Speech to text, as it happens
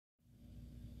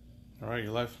All right,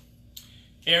 you're live.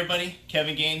 Hey everybody,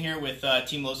 Kevin Gain here with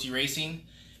Team Losi Racing.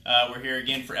 We're here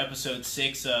again for episode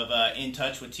 6 of In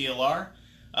Touch with TLR.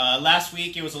 Last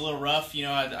week it was a little rough. You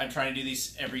know, I'm trying to do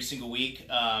these every single week.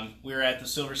 We were at the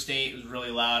Silver State. It was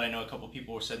really loud. I know a couple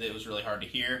people said that it was really hard to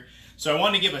hear. So I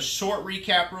wanted to give a short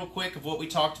recap real quick of what we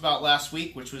talked about last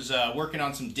week, which was working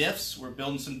on some diffs. We're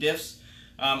building some diffs.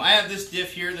 I have this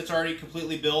diff here that's already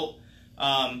completely built.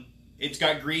 It's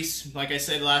got grease, like I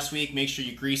said last week. Make sure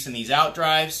you grease in these out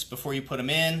drives before you put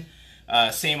them in.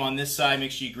 Same on this side,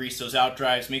 make sure you grease those out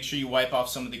drives. Make sure you wipe off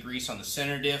some of the grease on the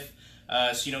center diff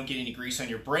so you don't get any grease on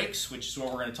your brakes, which is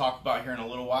what we're going to talk about here in a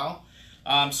little while.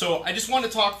 So I just want to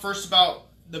talk first about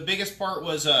the biggest part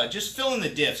was just filling the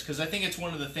diffs, because I think it's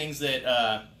one of the things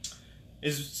that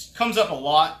comes up a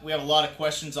lot. We have a lot of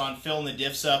questions on filling the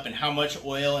diffs up and how much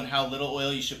oil and how little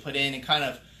oil you should put in and kind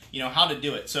of, you know, how to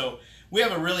do it. So we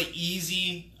have a really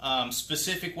easy,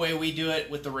 specific way we do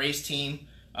it with the race team,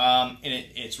 and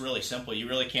it's really simple. You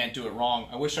really can't do it wrong.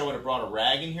 I wish I would have brought a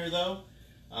rag in here though,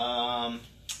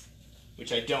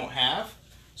 which I don't have.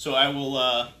 So I will,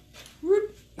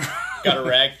 got a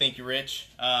rag, thank you Rich.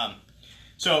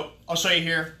 So I'll show you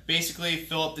here. Basically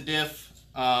fill up the diff.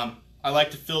 I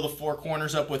like to fill the 4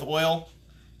 corners up with oil,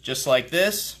 just like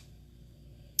this.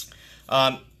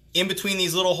 In between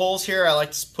these little holes here, I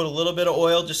like to put a little bit of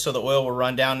oil just so the oil will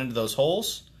run down into those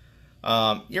holes.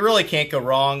 You really can't go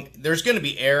wrong. There's going to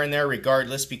be air in there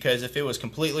regardless, because if it was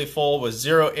completely full with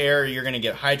zero air, you're going to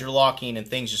get hydrolocking and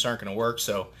things just aren't going to work.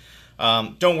 So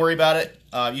don't worry about it.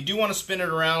 You do want to spin it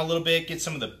around a little bit, get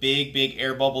some of the big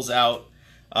air bubbles out.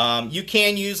 You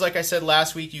can use, like I said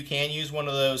last week, you can use one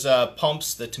of those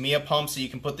pumps, the Tamiya pumps, that you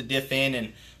can put the diff in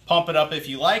and pump it up if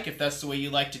you like. If that's the way you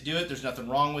like to do it, there's nothing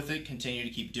wrong with it. Continue to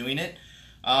keep doing it.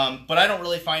 But I don't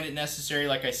really find it necessary.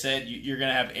 Like I said, you're going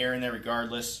to have air in there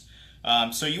regardless.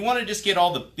 So you want to just get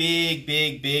all the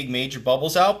big major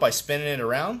bubbles out by spinning it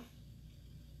around.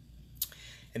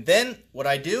 And then what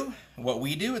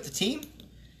we do at the team,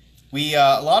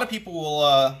 a lot of people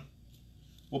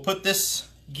will put this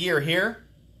gear here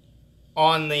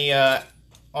on the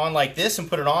on like this and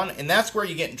put it on, and that's where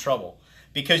you get in trouble,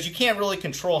 because you can't really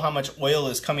control how much oil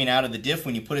is coming out of the diff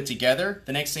when you put it together.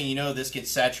 The next thing you know, this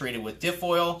gets saturated with diff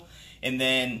oil, and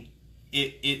then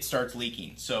it starts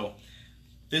leaking. So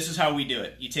this is how we do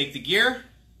it. You take the gear,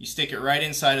 you stick it right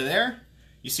inside of there.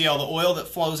 You see all the oil that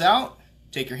flows out?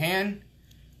 Take your hand,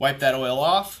 wipe that oil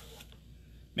off.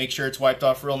 Make sure it's wiped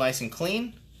off real nice and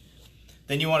clean.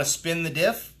 Then you want to spin the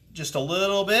diff just a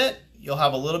little bit. You'll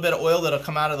have a little bit of oil that'll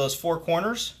come out of those 4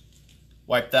 corners.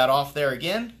 Wipe that off there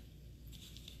again.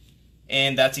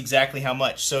 And that's exactly how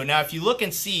much. So now if you look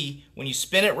and see, when you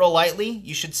spin it real lightly,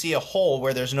 you should see a hole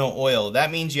where there's no oil.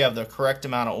 That means you have the correct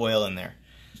amount of oil in there.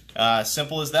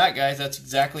 Simple as that, guys. That's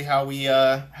exactly how we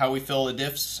fill the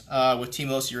diffs with Team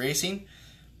Losi Racing.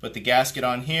 Put the gasket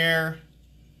on here.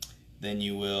 Then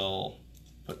you will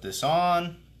put this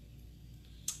on.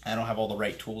 I don't have all the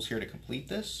right tools here to complete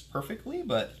this perfectly,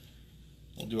 but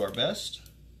we'll do our best.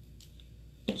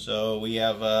 So we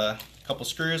have a couple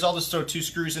screws. I'll just throw 2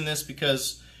 screws in this,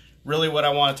 because really what I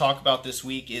want to talk about this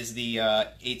week is the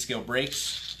 8-scale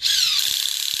brakes.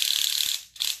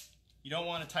 You don't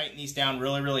want to tighten these down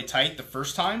really tight the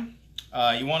first time.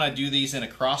 You want to do these in a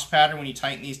cross pattern when you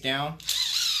tighten these down.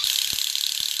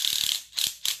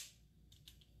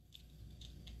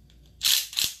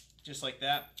 Just like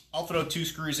that. I'll throw 2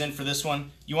 screws in for this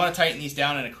one. You want to tighten these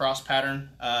down in a cross pattern,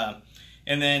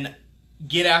 and then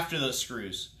get after those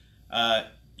screws.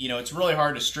 You know, it's really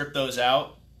hard to strip those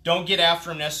out. Don't get after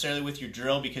them necessarily with your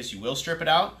drill, because you will strip it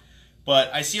out.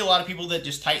 But I see a lot of people that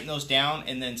just tighten those down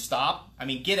and then stop. I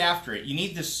mean, get after it. You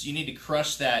need this. You need to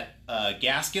crush that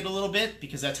gasket a little bit,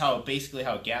 because that's basically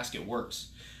how a gasket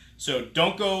works. So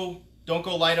don't go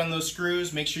light on those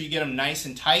screws. Make sure you get them nice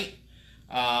and tight,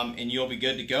 and you'll be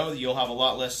good to go. You'll have a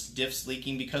lot less diffs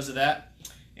leaking because of that.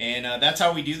 And that's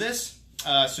how we do this.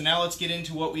 So now let's get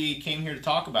into what we came here to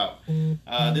talk about.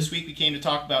 This week we came to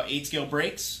talk about 8-scale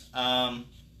brakes. Let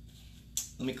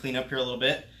me clean up here a little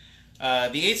bit.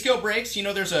 The 8-scale brakes, you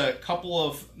know, there's a couple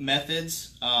of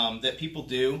methods that people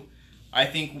do. I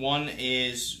think one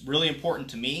is really important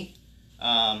to me.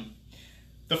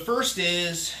 The first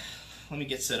is, let me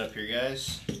get set up here,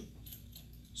 guys.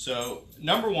 So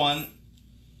number 1,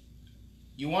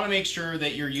 you want to make sure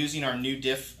that you're using our new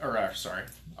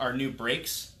our new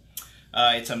brakes.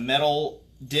 It's a metal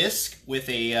disc with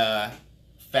a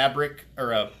fabric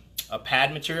or a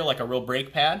pad material, like a real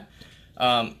brake pad.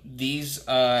 These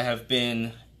have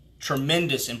been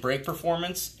tremendous in brake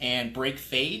performance and brake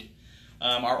fade.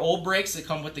 Our old brakes that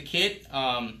come with the kit,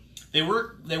 They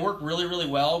work really, really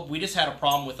well. We just had a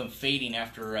problem with them fading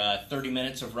after 30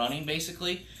 minutes of running,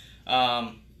 basically.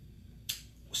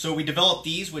 So we developed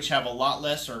these, which have a lot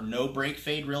less or no brake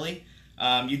fade, really.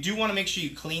 You do want to make sure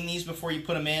you clean these before you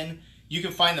put them in. You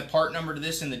can find the part number to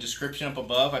this in the description up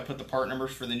above. I put the part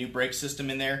numbers for the new brake system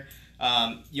in there.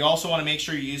 You also want to make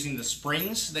sure you're using the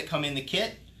springs that come in the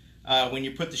kit when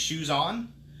you put the shoes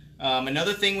on.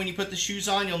 Another thing, when you put the shoes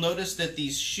on, you'll notice that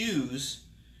these shoes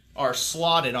are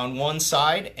slotted on one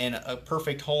side and a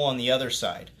perfect hole on the other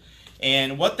side.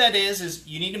 And what that is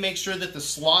you need to make sure that the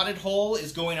slotted hole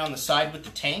is going on the side with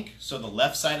the tank, so the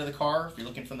left side of the car if you're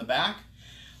looking from the back.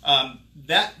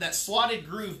 That slotted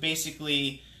groove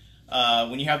basically,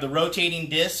 when you have the rotating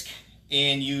disc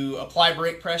and you apply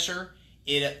brake pressure,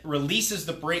 it releases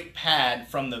the brake pad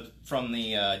from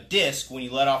the disc when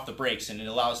you let off the brakes, and it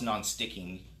allows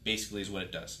non-sticking, basically is what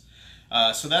it does.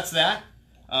 So that's that.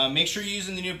 Make sure you're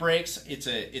using the new brakes. It's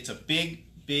a big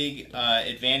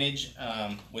advantage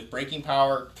with braking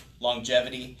power,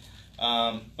 longevity.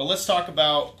 But let's talk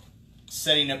about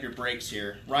setting up your brakes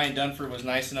here. Ryan Dunford was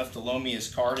nice enough to loan me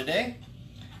his car today.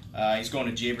 He's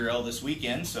going to JBRL this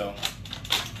weekend, so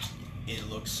it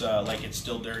looks like it's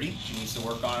still dirty. He needs to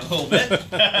work on it a little bit.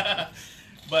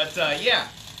 But yeah,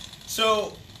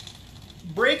 so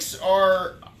brakes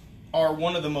are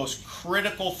one of the most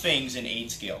critical things in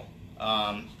 8-scale.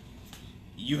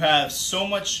 You have so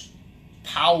much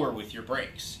power with your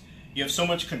brakes. You have so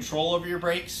much control over your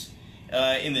brakes.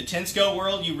 In the 10-scale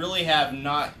world, you really have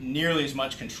not nearly as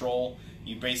much control.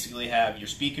 You basically have your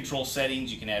speed control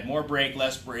settings. You can add more brake,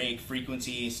 less brake,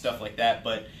 frequency, stuff like that.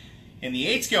 But in the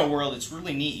 8-scale world, it's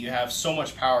really neat. You have so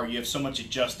much power. You have so much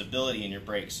adjustability in your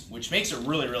brakes, which makes it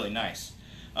really, really nice.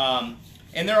 And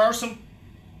there are some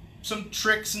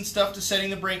tricks and stuff to setting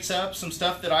the brakes up, some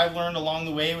stuff that I've learned along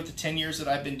the way with the 10 years that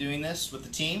I've been doing this with the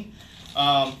team.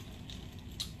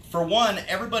 For one,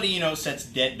 everybody, sets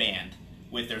deadband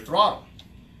with their throttle.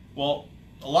 Well,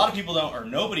 a lot of people don't, or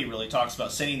nobody really talks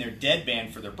about setting their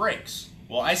deadband for their brakes.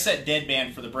 Well, I set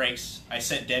deadband for the brakes. I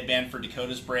set deadband for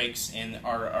Dakota's brakes and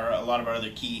a lot of our other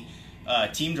key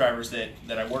team drivers that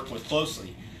I work with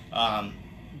closely.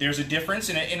 There's a difference,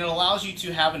 and it allows you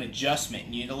to have an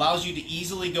adjustment. It allows you to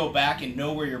easily go back and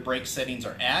know where your brake settings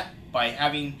are at by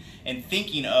having and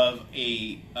thinking of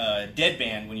a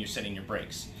deadband when you're setting your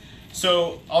brakes.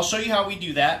 So I'll show you how we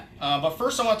do that. But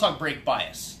first I want to talk brake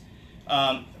bias.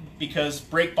 Because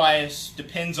brake bias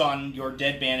depends on your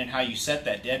deadband and how you set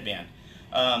that deadband.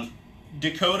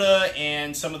 Dakota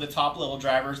and some of the top level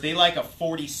drivers, they like a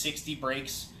 40-60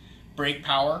 brake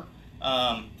power.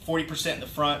 40% in the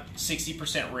front,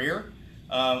 60% rear.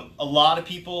 A lot of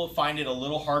people find it a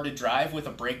little hard to drive with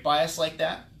a brake bias like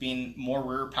that, being more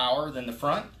rear power than the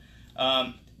front.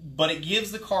 But it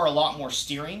gives the car a lot more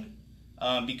steering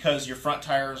because your front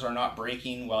tires are not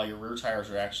braking while your rear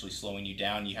tires are actually slowing you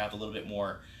down. You have a little bit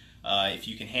more, if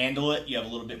you can handle it, you have a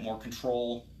little bit more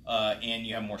control and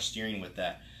you have more steering with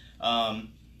that.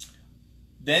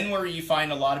 Then where you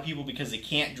find a lot of people, because they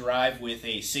can't drive with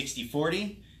a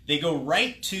 60-40, they go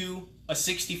right to a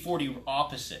 60-40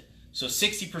 opposite. So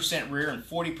 60% rear and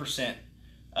 40%,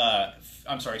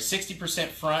 60%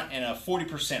 front and a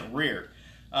 40% rear.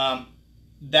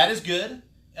 That is good.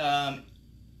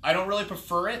 I don't really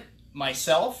prefer it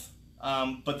myself,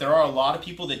 but there are a lot of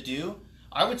people that do.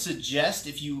 I would suggest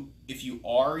if you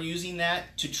are using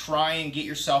that to try and get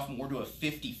yourself more to a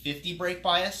 50-50 brake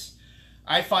bias.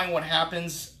 I find what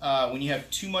happens when you have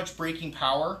too much braking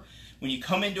power, when you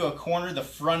come into a corner, the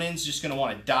front end's just going to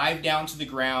want to dive down to the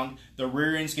ground. The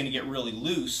rear end's going to get really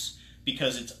loose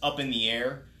because it's up in the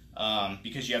air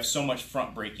because you have so much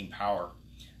front braking power.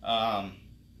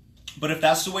 But if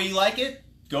that's the way you like it,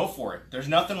 go for it. There's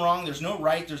nothing wrong. There's no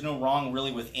right. There's no wrong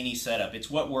really with any setup. It's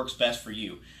what works best for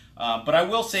you. But I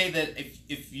will say that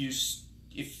if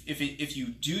you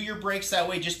do your brakes that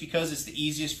way just because it's the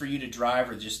easiest for you to drive,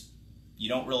 or just you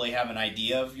don't really have an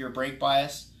idea of your brake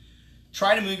bias,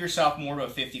 try to move yourself more to a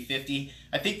 50-50.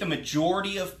 I think the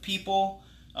majority of people,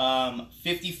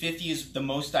 50-50 is the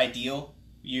most ideal.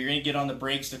 You're going to get on the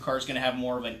brakes, the car's going to have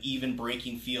more of an even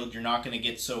braking field. You're not going to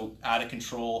get so out of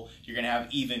control. You're going to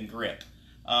have even grip.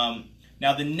 Now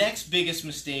the next biggest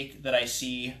mistake that I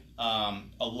see a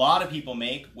lot of people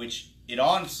make, which it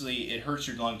hurts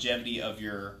your longevity of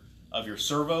your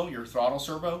servo, your throttle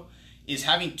servo, is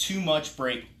having too much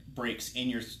brakes in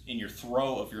your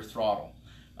throw of your throttle.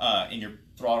 In your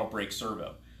throttle brake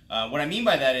servo. What I mean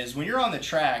by that is when you're on the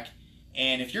track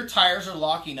and if your tires are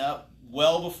locking up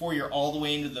well before you're all the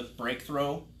way into the brake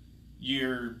throw,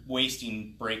 you're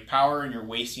wasting brake power and you're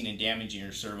wasting and damaging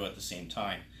your servo at the same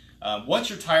time. Once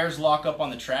your tires lock up on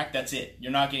the track, that's it.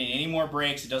 You're not getting any more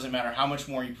brakes. It doesn't matter how much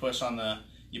more you press on the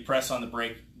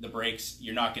brakes.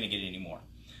 You're not going to get any more.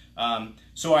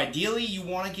 So ideally, you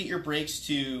want to get your brakes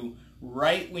to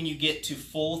right when you get to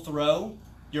full throw.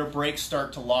 Your brakes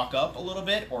start to lock up a little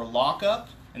bit, or lock up,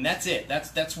 and that's it.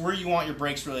 That's where you want your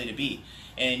brakes really to be.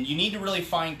 And you need to really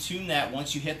fine-tune that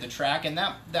once you hit the track, and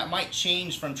that might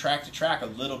change from track to track a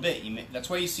little bit. That's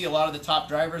why you see a lot of the top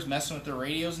drivers messing with their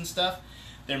radios and stuff.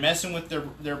 They're messing with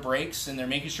their brakes, and they're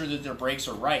making sure that their brakes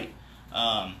are right.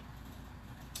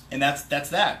 And that's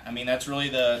that. I mean, that's really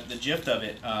the gist of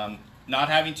it. Not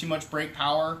having too much brake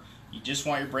power. You just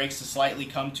want your brakes to slightly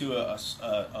come to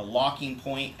a locking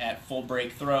point at full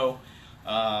brake throw,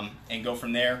 and go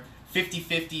from there.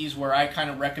 50-50 is where I kind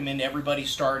of recommend everybody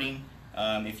starting.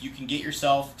 If you can get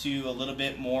yourself to a little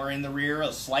bit more in the rear,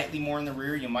 slightly more in the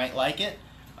rear, you might like it.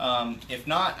 If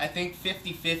not, I think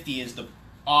 50-50 is the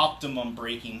optimum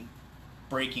braking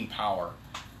power.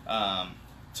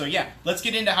 So yeah, let's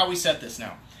get into how we set this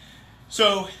now.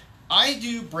 So I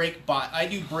do brake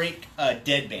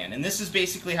deadband, and this is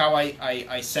basically how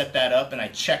I set that up, and I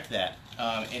check that.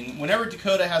 And whenever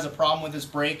Dakota has a problem with his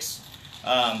brakes,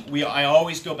 I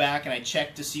always go back and I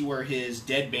check to see where his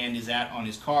deadband is at on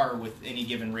his car with any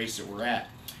given race that we're at.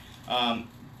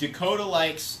 Dakota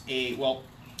likes well,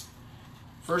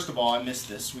 first of all, I missed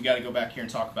this. We got to go back here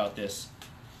and talk about this.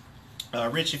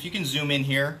 Rich, if you can zoom in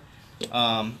here.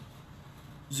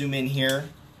 Zoom in here.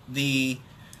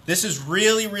 This is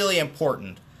really, really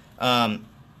important.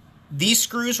 These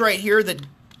screws right here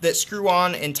that screw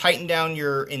on and tighten down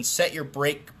and set your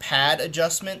brake pad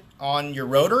adjustment on your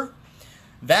rotor,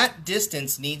 that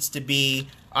distance needs to be,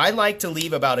 I like to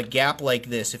leave about a gap like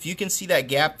this. If you can see that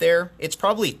gap there, it's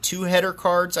probably 2 header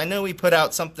cards. I know we put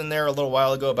out something there a little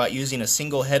while ago about using a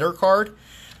single header card.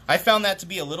 I found that to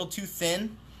be a little too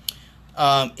thin.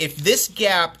 If this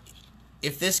gap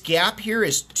here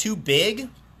is too big,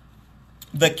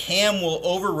 the cam will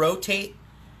over-rotate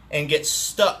and get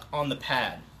stuck on the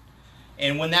pad.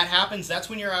 And when that happens, that's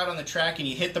when you're out on the track and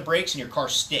you hit the brakes and your car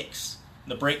sticks.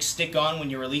 The brakes stick on when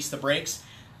you release the brakes.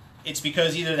 It's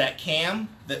because either that cam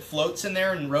that floats in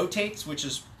there and rotates, which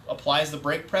applies the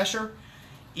brake pressure,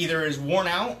 either is worn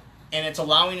out and it's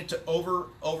allowing it to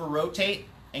over-rotate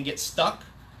and get stuck,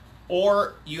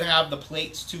 or you have the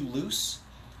plates too loose.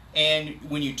 And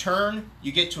when you turn,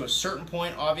 you get to a certain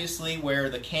point, obviously, where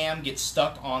the cam gets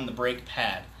stuck on the brake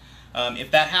pad. If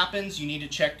that happens, you need to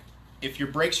check. If your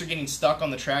brakes are getting stuck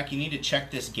on the track, you need to check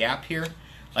this gap here.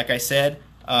 Like I said,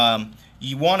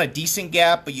 you want a decent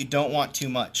gap, but you don't want too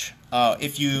much.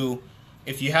 If you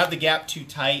have the gap too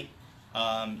tight,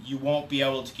 you won't be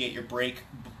able to get your brake.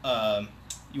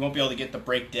 You won't be able to get the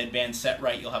brake deadband set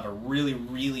right. You'll have a really,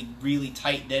 really, really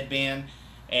tight deadband,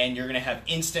 and you're going to have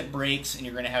instant brakes, and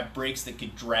you're going to have brakes that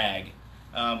could drag,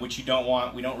 which you don't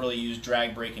want. We don't really use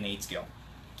drag brake in 8-scale.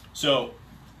 So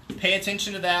pay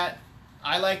attention to that.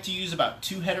 I like to use about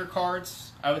 2 header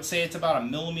cards. I would say it's about a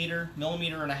millimeter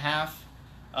and a half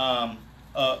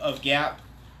of gap.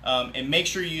 And make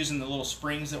sure you're using the little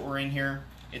springs that were in here.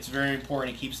 It's very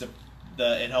important. It keeps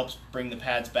it helps bring the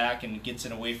pads back and gets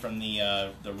it away from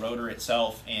the rotor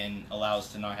itself and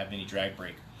allows to not have any drag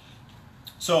brake.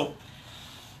 So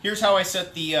here's how I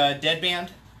set the deadband.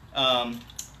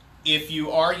 If you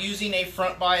are using a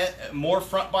more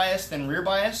front bias than rear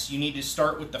bias, you need to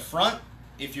start with the front.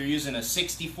 If you're using a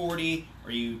 60-40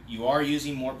 or you are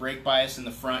using more brake bias in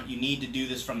the front, you need to do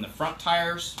this from the front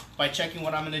tires by checking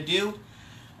what I'm going to do.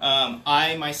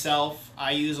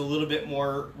 I use a little bit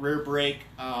more rear brake.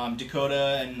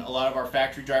 Dakota and a lot of our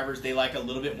factory drivers, they like a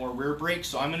little bit more rear brake.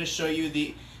 So I'm going to show you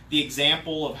the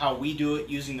example of how we do it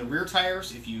using the rear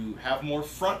tires. If you have more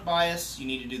front bias, you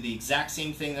need to do the exact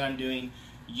same thing that I'm doing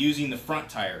using the front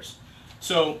tires.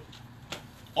 So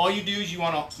all you do is you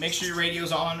want to make sure your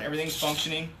radio's on, everything's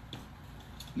functioning.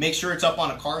 Make sure it's up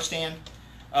on a car stand.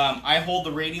 I hold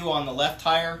the radio on the left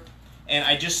tire, and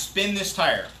I just spin this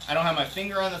tire. I don't have my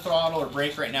finger on the throttle or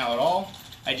brake right now at all.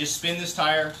 I just spin this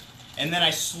tire, and then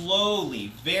I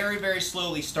slowly, very, very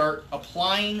slowly start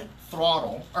applying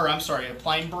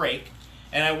applying brake,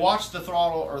 and I watch the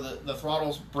throttle or the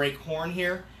throttle's brake horn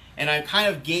here, and I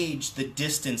kind of gauge the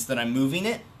distance that I'm moving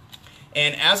it.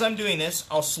 And as I'm doing this,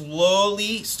 I'll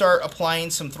slowly start applying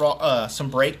some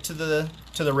brake to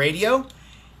the radio,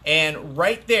 and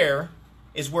right there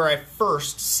is where I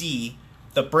first see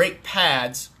the brake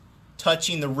pads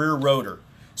touching the rear rotor.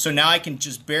 So now I can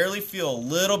just barely feel a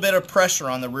little bit of pressure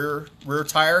on the rear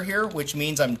tire here, which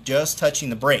means I'm just touching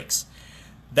the brakes.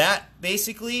 That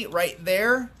basically right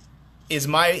there is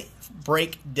my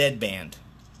brake deadband.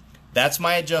 That's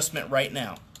my adjustment right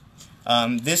now.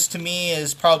 This to me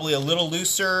is probably a little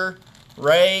looser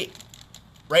right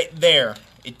there.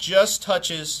 It just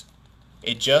touches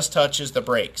the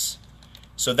brakes.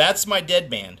 So that's my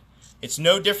deadband. It's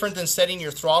no different than setting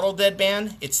your throttle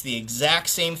deadband. It's the exact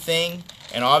same thing,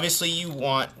 and obviously you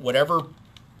want whatever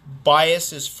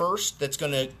bias is first that's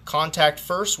going to contact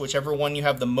first, whichever one you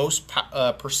have the most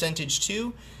percentage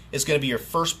to is going to be your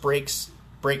first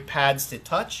brake pads to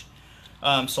touch.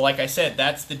 So like I said,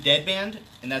 that's the deadband,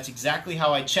 and that's exactly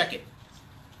how I check it.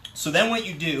 So then what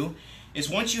you do is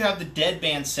once you have the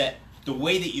deadband set the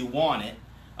way that you want it,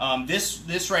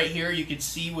 this right here you could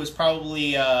see was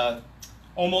probably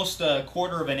almost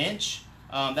 1/4 of an inch.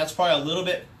 That's probably a little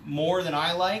bit more than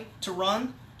I like to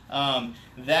run.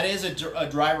 That is a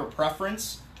driver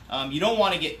preference. You don't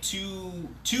want to get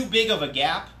too big of a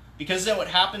gap, because then what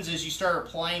happens is you start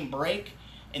applying brake,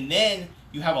 and then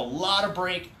you have a lot of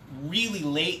brake really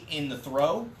late in the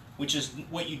throw, which is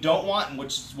what you don't want, and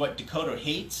which is what Dakota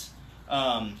hates.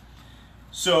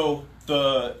 So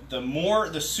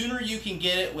the sooner you can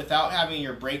get it without having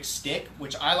your brakes stick,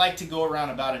 which I like to go around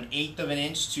about 1/8 of an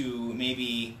inch to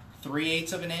maybe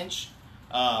 3/8 of an inch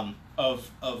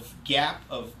of gap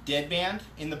of deadband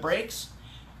in the brakes,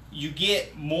 you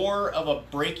get more of a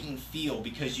braking feel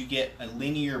because you get a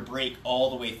linear brake all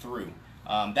the way through.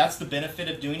 That's the benefit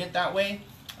of doing it that way.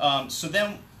 So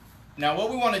then, now what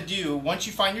we want to do, once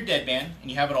you find your deadband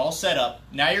and you have it all set up,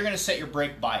 now you're going to set your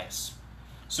brake bias.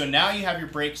 So now you have your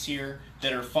brakes here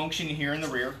that are functioning here in the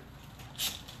rear.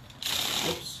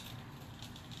 Whoops.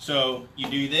 So you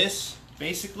do this,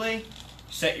 basically,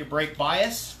 set your brake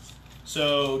bias.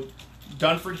 So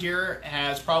Dunford here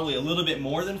has probably a little bit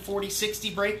more than 40/60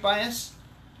 brake bias.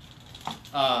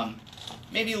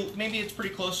 Maybe it's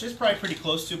pretty close. It's probably pretty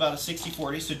close to about a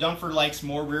 60/40. So Dunford likes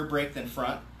more rear brake than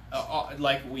front,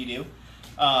 like we do.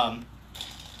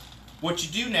 What you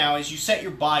do now is you set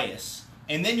your bias,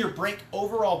 and then your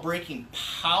overall braking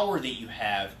power that you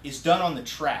have is done on the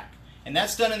track, and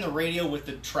that's done in the radio with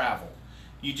the travel.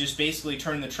 You just basically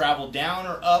turn the travel down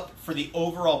or up for the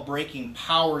overall braking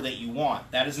power that you want.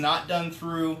 That is not done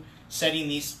through setting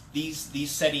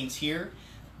these settings here.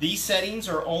 These settings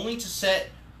are only to set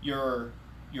your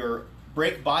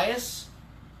brake bias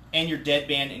and your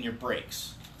deadband and your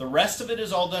brakes. The rest of it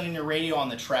is all done in your radio on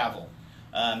the travel.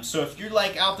 So if you're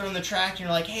like out there on the track and you're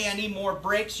like, hey, I need more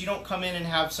brakes, you don't come in and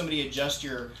have somebody adjust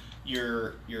your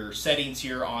settings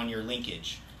here on your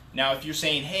linkage. Now if you're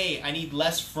saying, hey, I need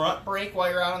less front brake while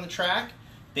you're out on the track,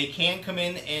 they can come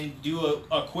in and do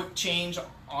a quick change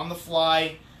on the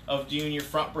fly of doing your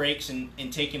front brakes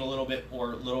and taking a little bit,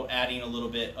 or adding a little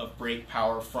bit of brake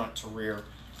power front to rear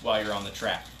while you're on the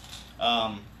track.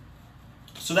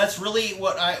 So that's really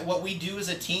what we do as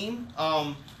a team.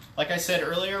 Like I said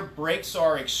earlier, brakes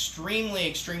are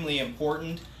extremely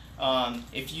important.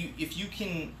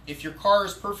 If your car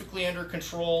is perfectly under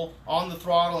control on the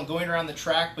throttle and going around the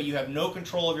track, but you have no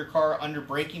control of your car under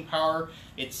braking power,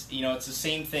 it's the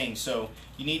same thing. So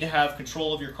you need to have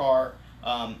control of your car.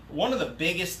 One of the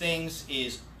biggest things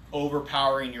is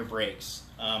overpowering your brakes.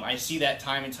 I see that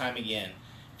time and time again.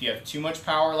 If you have too much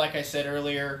power, like I said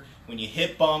earlier, when you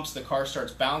hit bumps, the car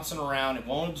starts bouncing around. It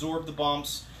won't absorb the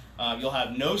bumps. You'll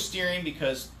have no steering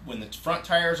because when the front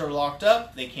tires are locked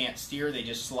up, they can't steer. They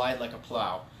just slide like a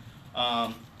plow.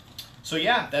 So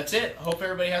yeah, that's it. Hope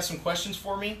everybody has some questions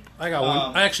for me. I got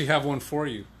one. I actually have one for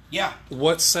you. Yeah.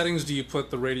 What settings do you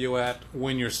put the radio at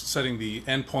when you're setting the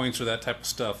endpoints or that type of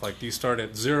stuff? Like, do you start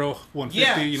at 0,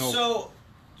 150? Yeah. So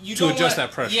you to adjust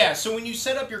that pressure. Yeah. So when you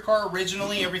set up your car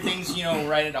originally, everything's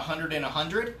right at 100 and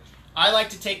 100. I like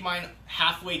to take mine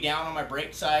halfway down on my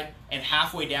brake side and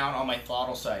halfway down on my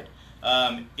throttle side.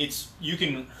 You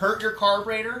can hurt your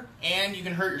carburetor and you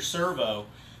can hurt your servo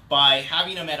by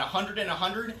having them at 100 and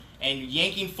 100 and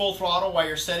yanking full throttle while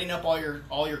you're setting up all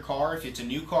your car. If it's a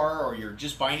new car or you're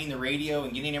just binding the radio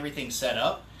and getting everything set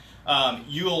up,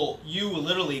 you will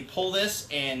literally pull this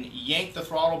and yank the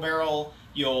throttle barrel.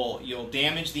 You'll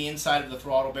damage the inside of the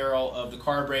throttle barrel of the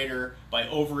carburetor by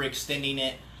overextending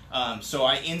it. So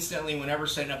I instantly, whenever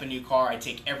setting up a new car, I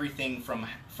take everything from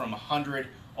 100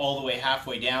 all the way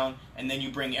halfway down, and then you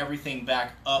bring everything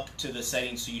back up to the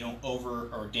settings so you don't over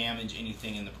or damage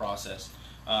anything in the process.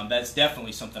 That's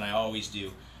definitely something I always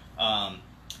do.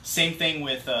 Same thing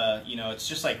with, it's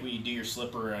just like when you do your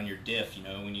slipper on your diff.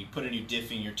 When you put a new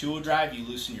diff in your two-wheel drive, you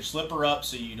loosen your slipper up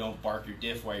so you don't bark your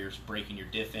diff while you're breaking your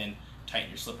diff in. Tighten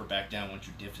your slipper back down once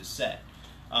your diff is set.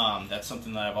 That's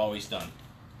something that I've always done.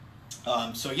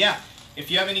 So yeah, if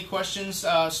you have any questions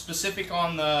specific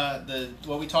on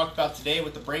what we talked about today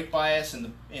with the brake bias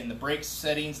and the brake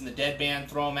settings and the deadband,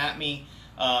 throw them at me.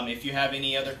 If you have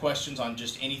any other questions on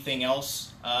just anything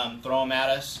else, throw them at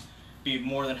us. Be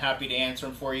more than happy to answer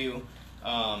them for you.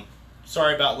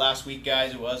 Sorry about last week,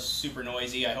 guys. It was super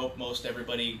noisy. I hope most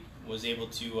everybody was able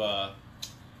to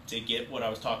get what I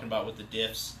was talking about with the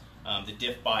diffs, the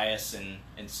diff bias,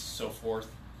 and so forth.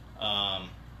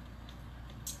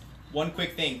 One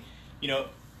quick thing,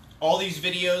 all these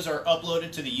videos are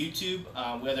uploaded to the YouTube,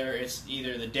 whether it's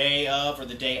either the day of or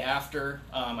the day after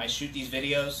I shoot these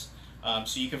videos.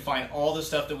 So you can find all the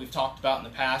stuff that we've talked about in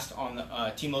the past on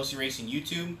the Team Losi Racing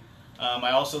YouTube.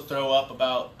 I also throw up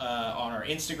about on our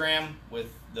Instagram with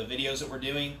the videos that we're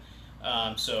doing.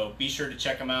 So be sure to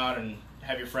check them out and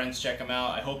have your friends check them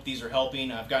out. I hope these are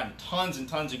helping. I've gotten tons and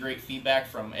tons of great feedback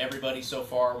from everybody so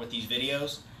far with these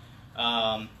videos.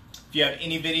 If you have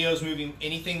any videos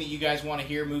anything that you guys want to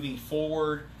hear moving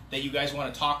forward that you guys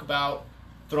want to talk about,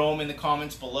 throw them in the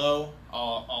comments below.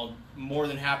 I'll more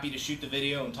than happy to shoot the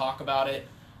video and talk about it.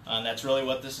 That's really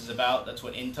what this is about. That's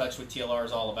what In Touch with TLR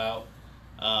is all about.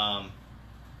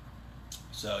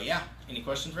 So yeah, any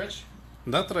questions, Rich?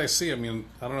 Not that I see. I mean,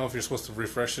 I don't know if you're supposed to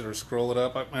refresh it or scroll it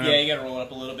up. Yeah, you gotta roll it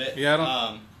up a little bit. Yeah,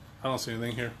 I don't see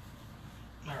anything here.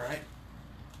 All right.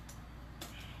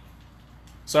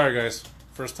 Sorry, guys.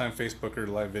 First time Facebooker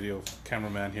live video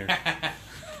cameraman here. I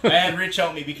had Rich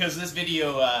help me because this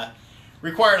video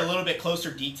required a little bit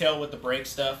closer detail with the brake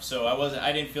stuff, so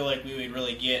I didn't feel like we would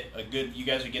really get you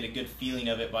guys would get a good feeling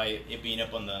of it by it being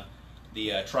up on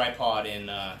the tripod and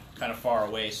kind of far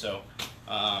away. So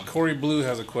Corey Blue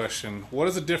has a question. What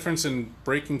is the difference in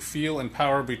braking feel and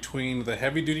power between the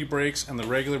heavy duty brakes and the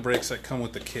regular brakes that come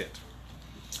with the kit?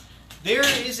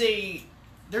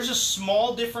 There's a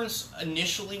small difference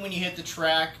initially when you hit the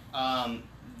track.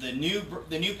 The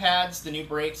new pads, the new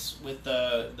brakes with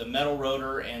the metal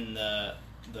rotor and the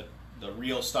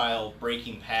real style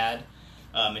braking pad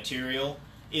material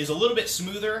is a little bit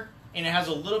smoother and it has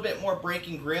a little bit more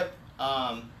braking grip.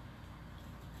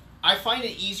 I find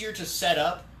it easier to set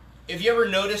up. Have you ever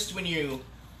noticed when you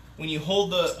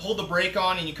hold the brake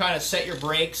on and you kind of set your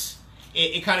brakes,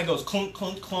 it kind of goes clunk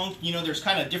clunk clunk. There's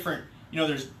kind of different.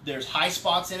 There's high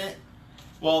spots in it.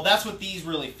 Well, that's what these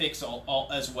really fix all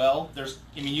as well.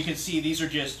 You can see these are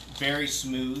just very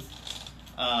smooth,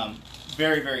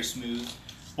 very very smooth.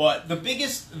 But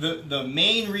the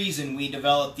main reason we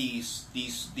developed these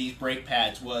brake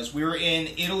pads was we were in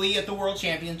Italy at the World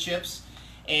Championships,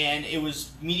 and it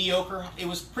was mediocre. It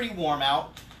was pretty warm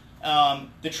out.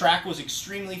 The track was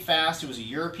extremely fast. It was a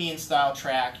European style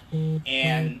track,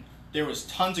 and there was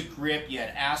tons of grip. You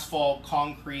had asphalt,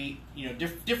 concrete,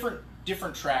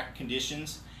 different track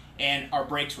conditions, and our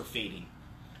brakes were fading.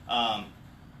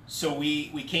 So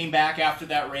we came back after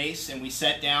that race and we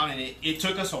sat down, and it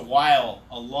took us a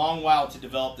long while to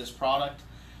develop this product.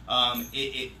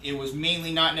 It was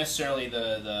mainly not necessarily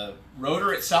the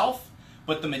rotor itself,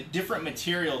 but the different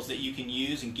materials that you can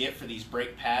use and get for these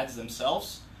brake pads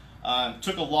themselves.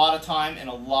 Took a lot of time and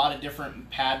a lot of different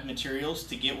pad materials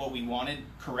to get what we wanted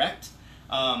correct.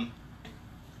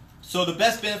 So the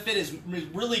best benefit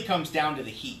really comes down to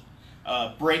the heat,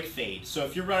 brake fade. So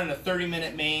if you're running a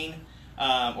 30-minute main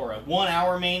or a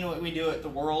 1-hour main, what we do at the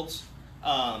Worlds,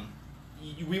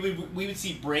 we would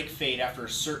see brake fade after a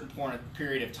certain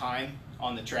period of time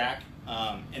on the track,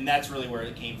 and that's really where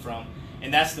it came from.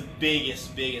 And that's the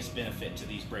biggest benefit to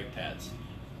these brake pads.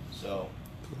 So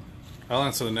I'll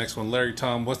answer the next one. Larry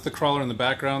Tom, what's the crawler in the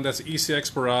background? That's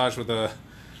ECX Barrage with a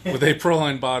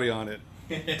Proline body on it.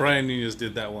 Brian Nunez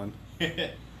did that one.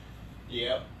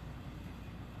 Yep.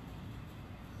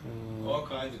 All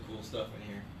kinds of cool stuff in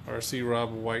here. RC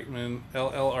Rob Whiteman,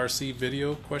 LLRC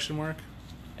video, question mark?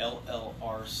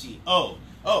 LLRC. Oh,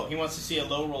 he wants to see a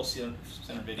low roll center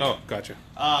video. Oh, gotcha.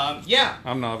 Yeah.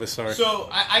 I'm novice, sorry. So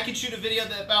I could shoot a video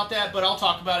about that, but I'll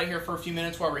talk about it here for a few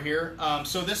minutes while we're here.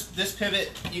 So this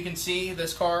pivot, you can see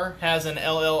this car has an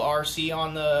LLRC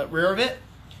on the rear of it.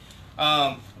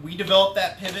 We developed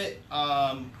that pivot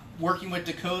working with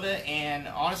Dakota, and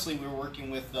honestly, we were working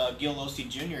with Gil Losi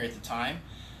Jr. at the time.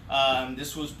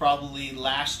 This was probably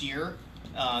last year,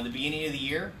 the beginning of the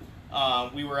year.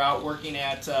 We were out working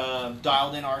at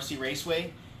Dialed In RC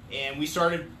Raceway, and we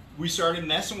started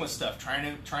messing with stuff,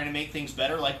 trying to make things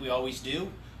better like we always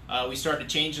do. We started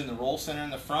changing the roll center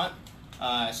in the front,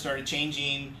 started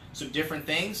changing some different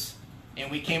things, and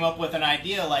we came up with an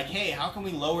idea like, hey, how can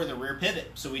we lower the rear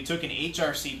pivot? So we took an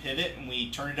HRC pivot and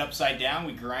we turned it upside down,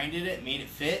 we grinded it, made it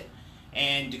fit,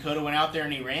 and Dakota went out there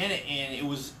and he ran it, and it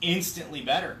was instantly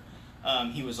better.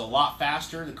 He was a lot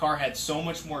faster. The car had so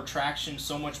much more traction,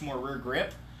 so much more rear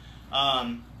grip.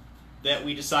 that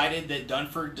we decided, that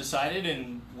Dunford decided,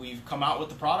 and we've come out with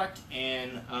the product.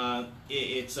 And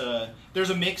there's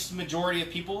a mixed majority of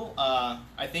people.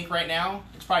 I think right now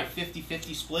it's probably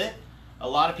 50-50 split. A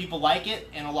lot of people like it,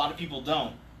 and a lot of people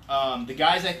don't. The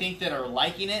guys I think that are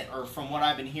liking it, or from what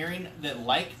I've been hearing, that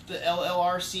like the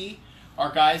LLRC,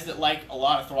 are guys that like a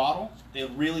lot of throttle. They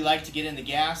really like to get in the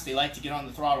gas. They like to get on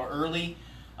the throttle early.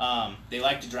 They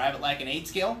like to drive it like an 8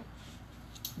 scale.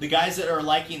 The guys that are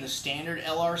liking the standard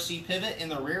LRC pivot in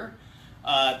the rear,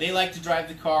 they like to drive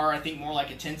the car, I think, more like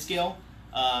a 10 scale.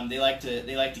 They like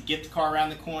to get the car around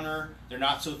the corner. They're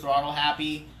not so throttle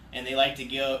happy, and they like to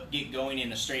get going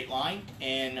in a straight line.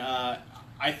 And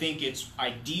I think it's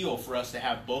ideal for us to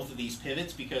have both of these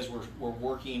pivots, because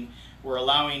we're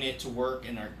allowing it to work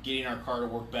and are getting our car to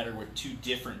work better with two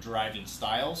different driving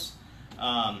styles.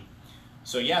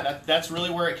 So yeah, that's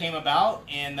really where it came about,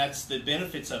 and that's the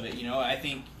benefits of it. You know, I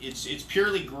think it's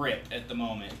purely grip at the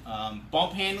moment.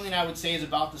 Bump handling, I would say, is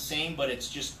about the same, but it's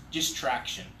just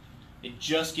traction. It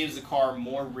just gives the car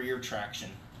more rear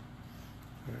traction.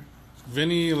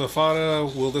 Vinny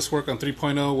Lafada, will this work on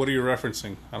 3.0? What are you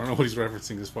referencing? I don't know what he's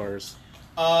referencing as far as.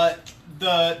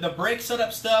 The brake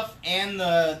setup stuff and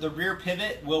the rear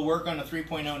pivot will work on a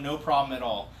 3.0, no problem at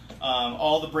all.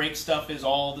 All the brake stuff is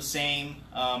all the same.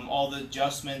 All the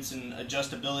adjustments and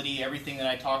adjustability, everything that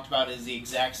I talked about is the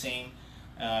exact same,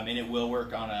 and it will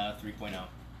work on a 3.0.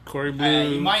 Corey Blue.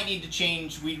 You might need to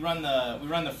change. We run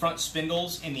the front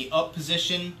spindles in the up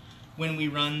position when we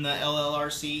run the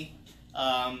LLRC.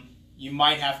 You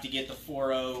might have to get the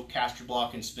 4.0 caster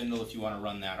block and spindle if you want to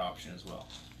run that option as well.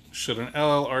 Should an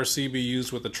LLRC be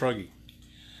used with a Truggy?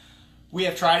 We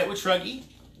have tried it with Truggy.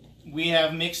 We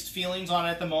have mixed feelings on it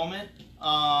at the moment.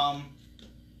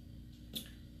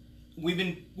 We've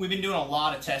been doing a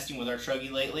lot of testing with our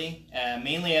Truggy lately,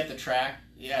 mainly at the track,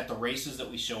 at the races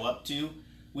that we show up to.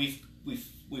 We've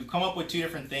come up with two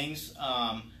different things.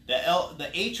 The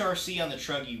HRC on the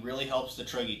Truggy really helps the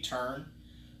Truggy turn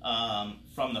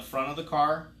from the front of the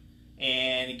car,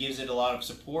 and it gives it a lot of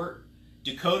support.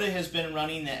 Dakota has been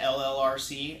running the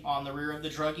LLRC on the rear of the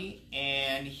Truggy,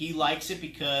 and he likes it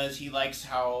because he likes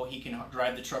how he can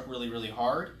drive the truck really, really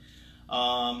hard.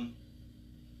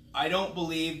 I don't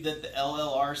believe that the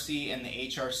LLRC and the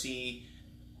HRC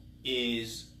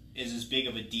is as big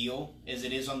of a deal as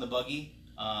it is on the buggy.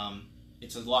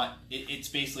 It's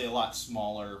basically a lot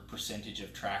smaller percentage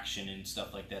of traction and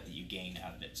stuff like that you gain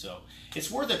out of it. So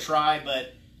it's worth a try,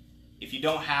 but if you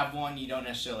don't have one, you don't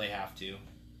necessarily have to.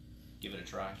 Give it a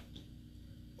try.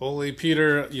 Ole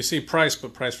Peter, you see price,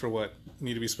 but price for what?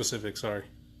 Need to be specific, sorry.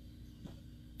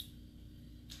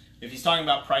 If he's talking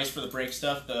about price for the brake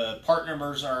stuff, the part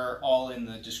numbers are all in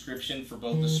the description for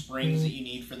both the springs that you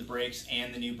need for the brakes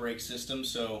and the new brake system.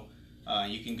 So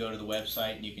you can go to the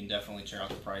website and you can definitely check out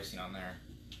the pricing on there.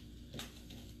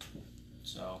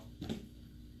 So,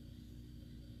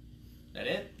 that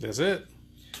it? That's it.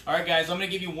 All right, guys, I'm going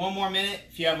to give you one more minute.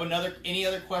 If you have any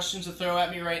other questions to throw at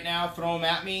me right now, throw them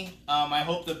at me. I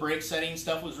hope the brake setting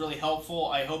stuff was really helpful.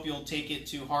 I hope you'll take it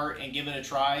to heart and give it a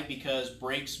try, because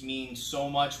brakes mean so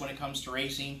much when it comes to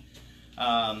racing.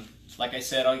 Like I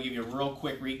said, I'll give you a real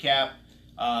quick recap.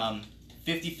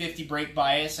 50-50 brake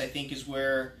bias, I think, is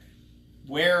where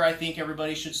I think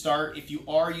everybody should start. If you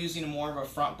are using more of a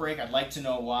front brake, I'd like to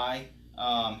know why.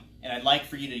 And I'd like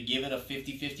for you to give it a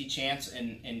 50-50 chance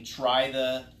and try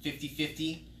the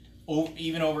 50-50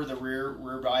 even over the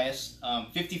rear bias.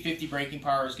 50-50 braking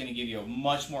power is going to give you a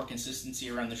much more consistency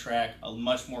around the track, a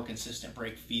much more consistent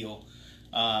brake feel.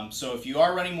 So if you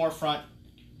are running more front,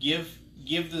 give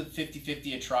the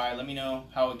 50-50 a try. Let me know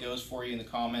how it goes for you in the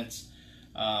comments.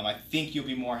 I think you'll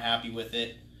be more happy with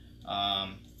it.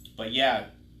 But yeah,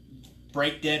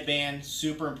 brake deadband,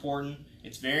 super important.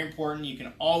 It's very important. You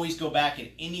can always go back at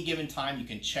any given time. You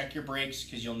can check your brakes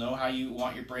because you'll know how you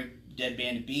want your brake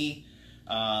deadband to be.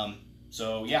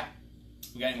 So yeah,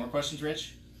 we got any more questions,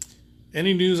 Rich?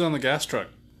 Any news on the gas truck?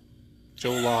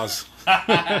 Joe Laws.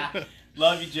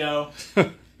 Love you, Joe.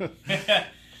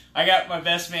 I got my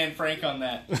best man Frank on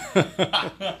that.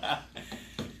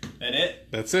 That it?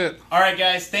 That's it. All right,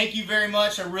 guys. Thank you very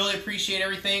much. I really appreciate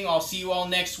everything. I'll see you all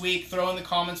next week. Throw in the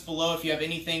comments below if you have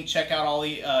anything. Check out all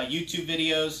the YouTube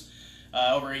videos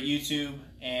over at YouTube.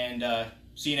 And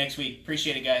see you next week.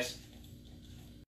 Appreciate it, guys.